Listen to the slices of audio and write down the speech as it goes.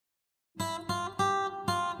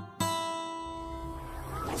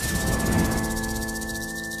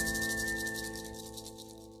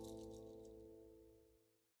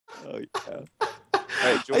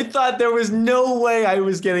I thought there was no way I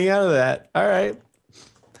was getting out of that. All right.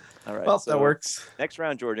 All right. Well, So that works. next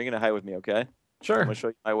round, Jordan, you're gonna hide with me, okay? Sure. I'm gonna show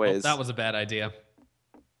you my ways. That was a bad idea.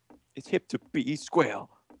 It's hip to be square.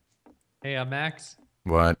 Hey, Max.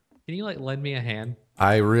 What? Can you like lend me a hand?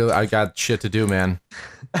 I got shit to do, man.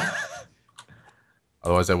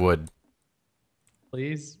 Otherwise, I would.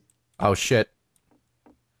 Please. Oh shit.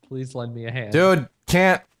 Please lend me a hand. Dude,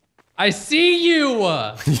 can't. I see you!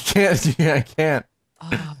 You can't. Yeah, I can't.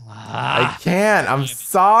 I can't. I'm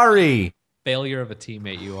sorry. Failure of a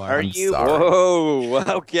teammate you are. Are I'm you? sorry. Whoa.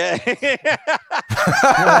 Okay.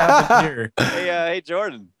 What happened here? Hey,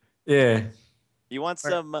 Jordan. Yeah. You want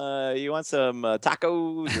some?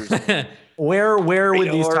 Tacos? Or something? Where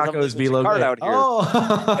would these Or something tacos be with your card located? out here.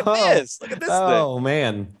 Oh, Look at this. Look at this oh thing.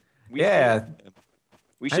 man. We Yeah.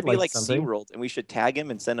 We should I'd be like like something. SeaWorld, and we should tag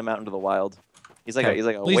him and send him out into the wild. He's like Okay.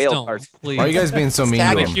 a Please whale don't. part. Please. Why are you guys being so mean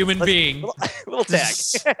tag to a him. him? human being. Little tag.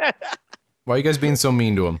 Why are you guys being so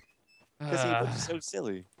mean to him? Because he looks so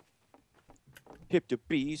silly. Hip to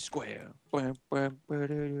be square. All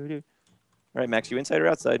right, Max, you inside or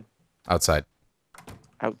outside? Outside.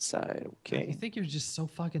 Outside. You Okay. think you're just so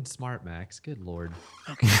fucking smart, Max? Good lord.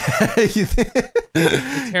 You think-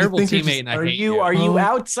 Terrible you think you're teammate, just- and I Are hate you are you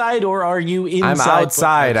outside or are you inside? I'm but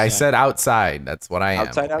outside. I said outside. That's what I am.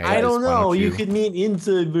 Outside, okay? outside? I don't Why know. You could mean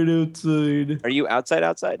inside but outside. Are you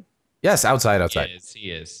outside? Yes, outside. He Outside. is.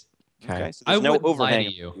 He is. Okay. So I there's no wouldn't lie to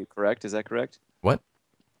overhang. you. on you, correct? Is that correct? What?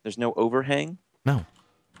 There's no overhang? No.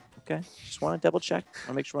 Okay. Just want to double check. Want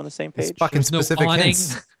to make sure we're on the same It's page. fucking There's no specific awning.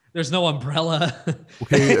 hints. There's no umbrella.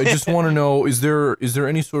 Okay, I just want to know: is there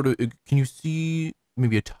any sort of? Can you see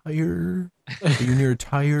maybe a tire? Are you near a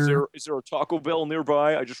tire? Is there a Taco Bell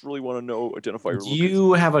nearby? I just really want to know. Identify your Do location.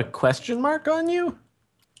 you have a question mark on you?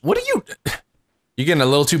 What are you? You're getting a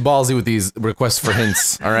little too ballsy with these requests for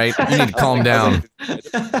hints. All right, you need to calm down.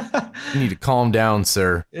 You need to calm down,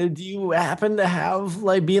 sir. Do you happen to have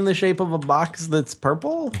like be in the shape of a box that's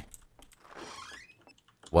purple?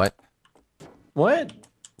 What? What?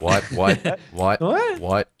 What? What? What?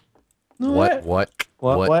 What? What?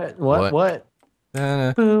 What? What? What?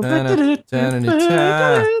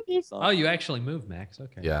 Oh, you actually moved, Max.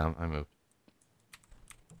 Okay. Yeah, I moved.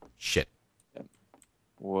 Shit.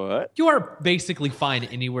 What? You are basically fine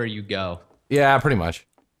anywhere you go. Yeah, pretty much.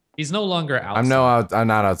 He's no longer outside. I'm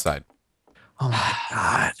not outside. Oh my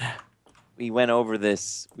god. We went over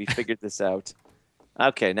this. We figured this out.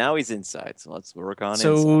 Okay, now he's inside. So let's work on it.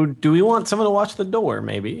 So, do we want someone to watch the door?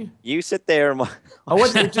 Maybe. You sit there. And Oh,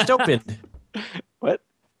 what? It just opened. What?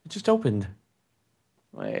 It just opened.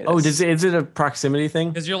 Wait, Oh, that's- is it a proximity thing?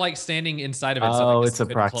 Because you're like standing inside of it. so I Oh, guess it's a it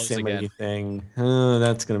couldn't close proximity again. thing.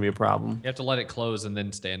 That's gonna be a problem. You have to let it close and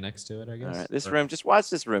then stand next to it, I guess. All right, this Or- room. Just watch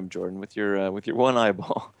this room, Jordan, with your one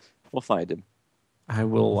eyeball. We'll find him. I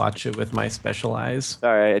will watch it with my special eyes.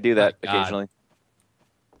 Sorry, I do that My God. occasionally.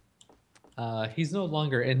 He's no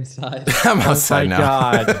longer inside. I'm outside my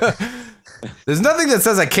now. God. There's nothing that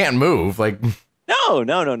says I can't move. Like No.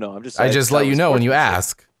 I'm just. I just let you know when you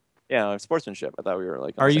ask. Yeah, sportsmanship. I thought we were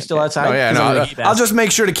like. on Are the you same still page. outside? Oh yeah, 'Cause no. I'm gonna keep I'll asking. just make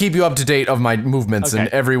sure to keep you up to date of my movements and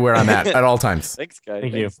Okay. everywhere I'm at all times. Thanks, guys.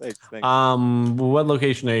 Thank you. Thanks. What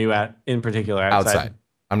location are you at in particular? Outside.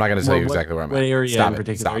 I'm not gonna tell you exactly where I'm at. What area Stop in it.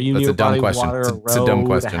 particular? Stop. Are you That's a nearby dumb question. water, It's a dumb road,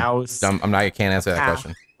 question. house, Dumb. I can't answer that path,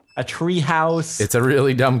 question. a tree house? It's a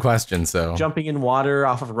really dumb question. So Jumping in water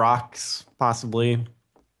off of rocks, possibly.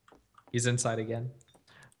 He's inside again.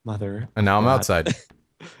 Mother. and now I'm God. outside.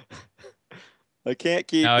 I can't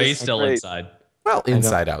keep. No, this he's still straight. inside. Well,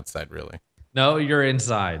 inside, outside, really. No, you're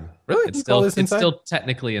inside. Really? It's You call still this inside?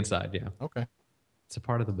 technically inside, yeah. Okay. It's a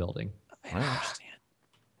part of the building. I don't understand.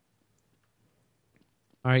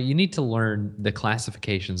 All right, you need to learn the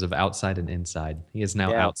classifications of outside and inside. He is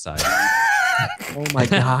now Yeah. outside. Oh my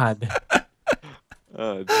God.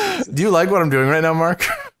 Oh, Jesus. Do you like what I'm doing right now, Mark?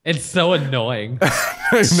 It's so annoying.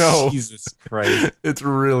 I know. Jesus Christ. It's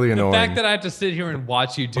really annoying. The fact that I have to sit here and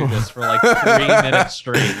watch you do this for like 3 minutes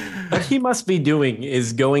straight. What he must be doing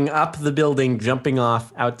is going up the building, jumping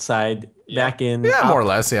off outside, back in. yeah, up, more or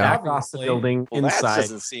less, yeah. Back off the building, Well, that inside.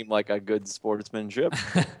 doesn't seem like a good sportsmanship.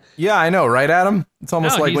 Yeah, I know, right, Adam? It's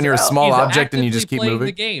almost No, like when he's- you're a small he's object and you just actively keep playing moving.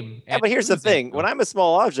 the game. Yeah, but here's the thing: when I'm a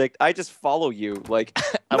small object, I just follow you. Like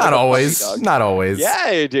I'm Not like a always. puppy dog. Not always. Yeah,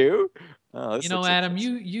 I do. Oh, this You know, looks Adam,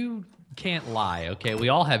 interesting. you can't lie, okay? We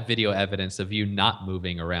all have video evidence of you not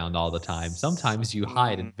moving around all the time. Sometimes you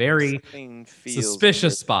hide in very Something feels suspicious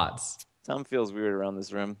weird. spots. Some feels weird around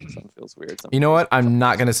this room. Some feels weird. Some You know what? I'm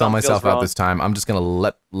not gonna sell Something feels myself out wrong. this time. I'm just gonna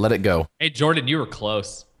let it go. Hey, Jordan, you were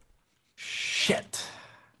close. Shit.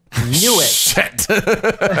 Knew it. Shit.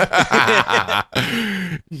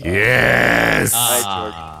 Yes. All right,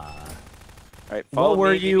 George. All right, follow What were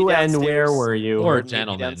me, meet me you and where downstairs. were you? Or Meet me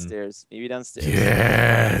gentlemen. downstairs. Meet me downstairs.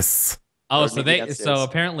 Yes. Oh, Or so meet me they downstairs. so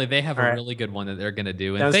apparently they have All a right. really good one that they're gonna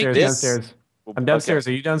do. And Downstairs, thank this- downstairs. I'm Okay. downstairs.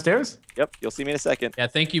 Are you downstairs? Yep, you'll see me in a second. yeah,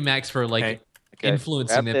 thank you, Max, for like Okay. Okay,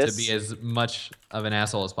 influencing grab them to this. be as much of an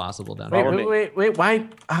asshole as possible down Wait, Follow here. me. wait. Why?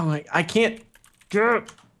 Oh my! I can't. There,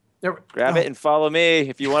 Grab it and follow me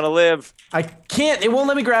if you want to live. I can't. It won't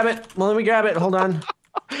let me grab it. Won't let me grab it. Hold on.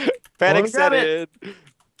 Panic me grab set it. in.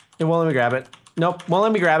 It won't let me grab it. Nope. Won't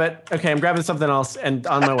let me grab it. Okay, I'm grabbing something else and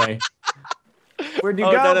on my way. Where'd you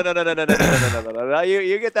Oh, go? no.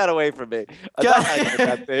 You get that away from me. I'm not hiding with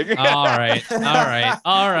that thing.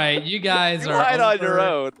 All right. You guys You are hide on your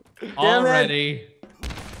over own. already.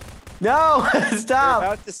 No! You're Stop!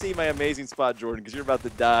 about to see my amazing spot, Jordan, because you're about to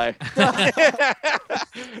die.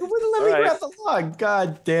 You wouldn't let me All right. grab the log.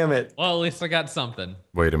 God damn it! Well, at least I got something.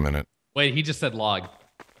 Wait a minute. Wait, he just said log.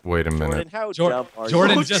 Wait a minute. Jordan, how Jordan, dumb are you?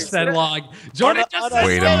 Jordan just said log. Jordan just said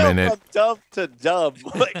Wait a log. minute. From dumb to dumb.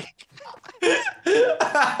 Like,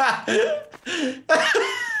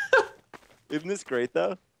 isn't this great,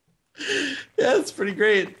 though? Yeah, it's pretty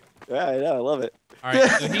great. Yeah, I know. I love it. All right,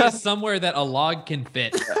 so he is somewhere that a log can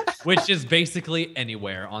fit, which is basically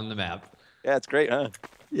anywhere on the map. Yeah, it's great, huh?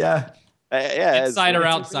 Yeah. Yeah, Inside or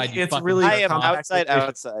it's- outside, you it's fucking really I am compact outside, location.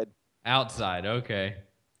 outside. outside. Okay.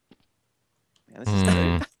 Man, this is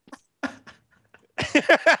great.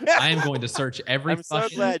 I am going to search every I'm so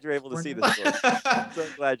fucking. glad you're able to see this. George. I'm so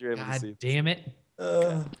glad you're able to see. God damn it!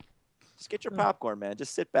 Just get your popcorn, man.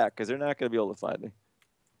 Just sit back, because they're not going to be able to find me.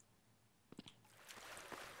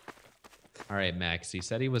 All right, Max. He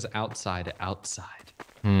said he was outside.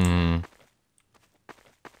 Can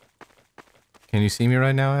you see me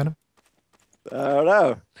right now, Adam? I don't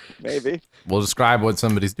know. Maybe. We'll describe what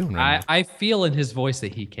somebody's doing right now. I feel in his voice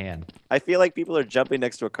that he can. I feel like people are jumping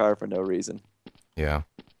next to a car for no reason. Yeah.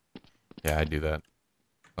 Yeah, I do that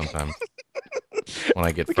sometimes. When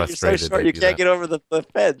I get Look at you're so frustrated, short, I you do can't that. get over the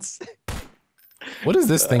fence. What is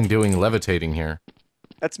this thing doing levitating here?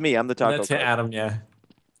 That's me. I'm the taco. That's car. Adam, yeah.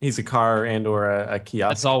 He's a car and or a kiosk.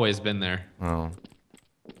 That's always been there. Oh.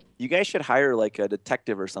 You guys should hire like a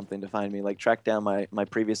detective or something to find me, like track down my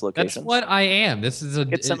previous That's locations. what I am. This is a.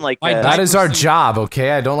 Get some, like, my That That diaper is our suit- job,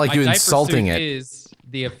 okay? I don't like my you diaper insulting suit it. Is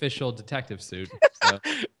the official detective suit. So.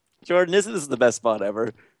 Jordan, this is the best spot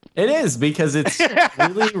ever. It is because it's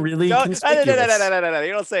really, really No, conspicuous. no.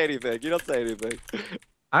 You don't say anything. You don't say anything.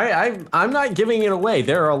 I'm not giving it away.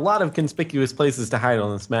 There are a lot of conspicuous places to hide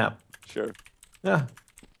on this map. Sure. Yeah,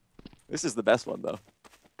 This is the best one, though.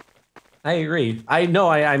 I agree. I know.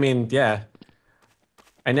 I mean, yeah.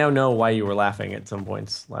 I now know why you were laughing at some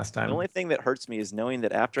points last time. The only thing that hurts me is knowing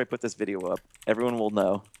that after I put this video up, everyone will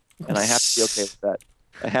know, and I have to be okay with that.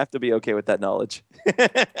 I have to be okay with that knowledge.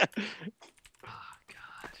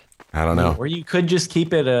 I don't know. Or you could just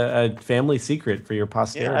keep it a family secret for your Yeah,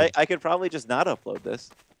 posterity. I could probably just not upload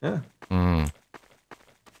this. Yeah. Mm.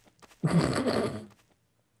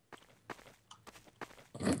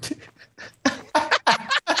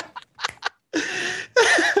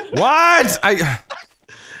 What?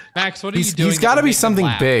 Max, what are you doing? He's that got to would be make them something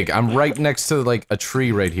laugh? big. I'm right next to like a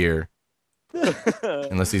tree right here.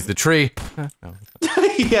 Unless he's the tree. No.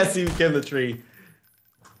 Yes, he became the tree.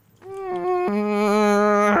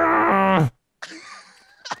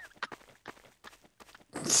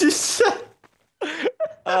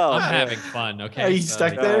 Oh, I'm man. having fun. Okay. Are you so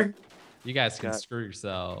stuck there? You guys can God. screw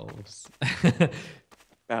yourselves.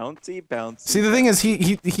 Bouncy, bouncy. See, the thing is,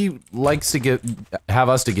 he likes to have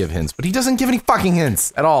us to give hints, but he doesn't give any fucking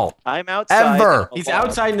hints at all. I'm outside. Ever. a He's log.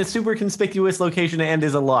 outside in a super conspicuous location and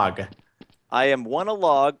is a log. I am 1 a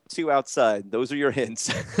log, 2 outside. Those are your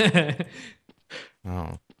hints. Oh.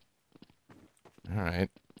 All right.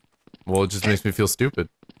 Well, it just makes me feel stupid.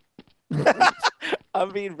 I'm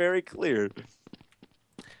being very clear.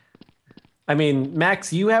 I mean,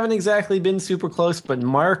 Max, you haven't exactly been super close, but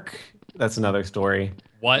Mark, that's another story.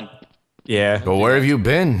 What? Yeah. But where have you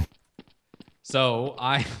been? So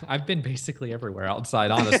I've been basically everywhere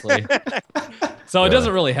outside, honestly. So it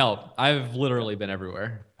doesn't really help. I've literally been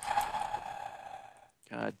everywhere.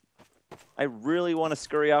 God. I really want to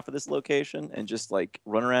scurry off of this location and just like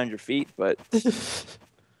run around your feet, but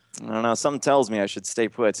I don't know. Something tells me I should stay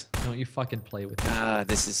put. Don't you fucking play with me. Ah,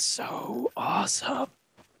 this is so awesome.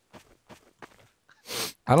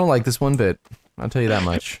 I don't like this one bit. I'll tell you that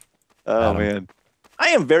much. Oh Adam. man. I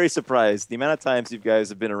am very surprised the amount of times you guys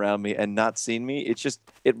have been around me and not seen me.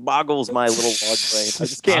 It boggles my little log brain. I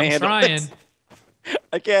just can't I'm handle trying. it.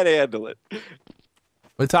 I can't handle it.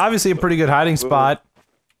 It's obviously a pretty good hiding spot.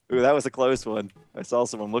 Ooh, that was a close one. I saw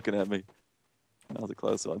someone looking at me. That was a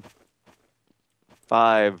close one.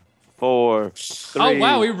 5, 4, 3. Oh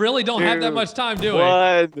wow, we really don't have that 2, much time, do we?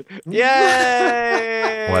 1.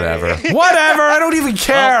 Yay! Whatever. Whatever. I don't even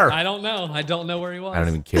care. Well, I don't know. I don't know where he was. I don't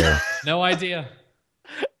even care. No idea.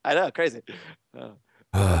 I know, crazy. Oh,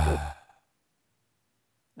 that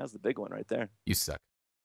was the big one right there. You suck.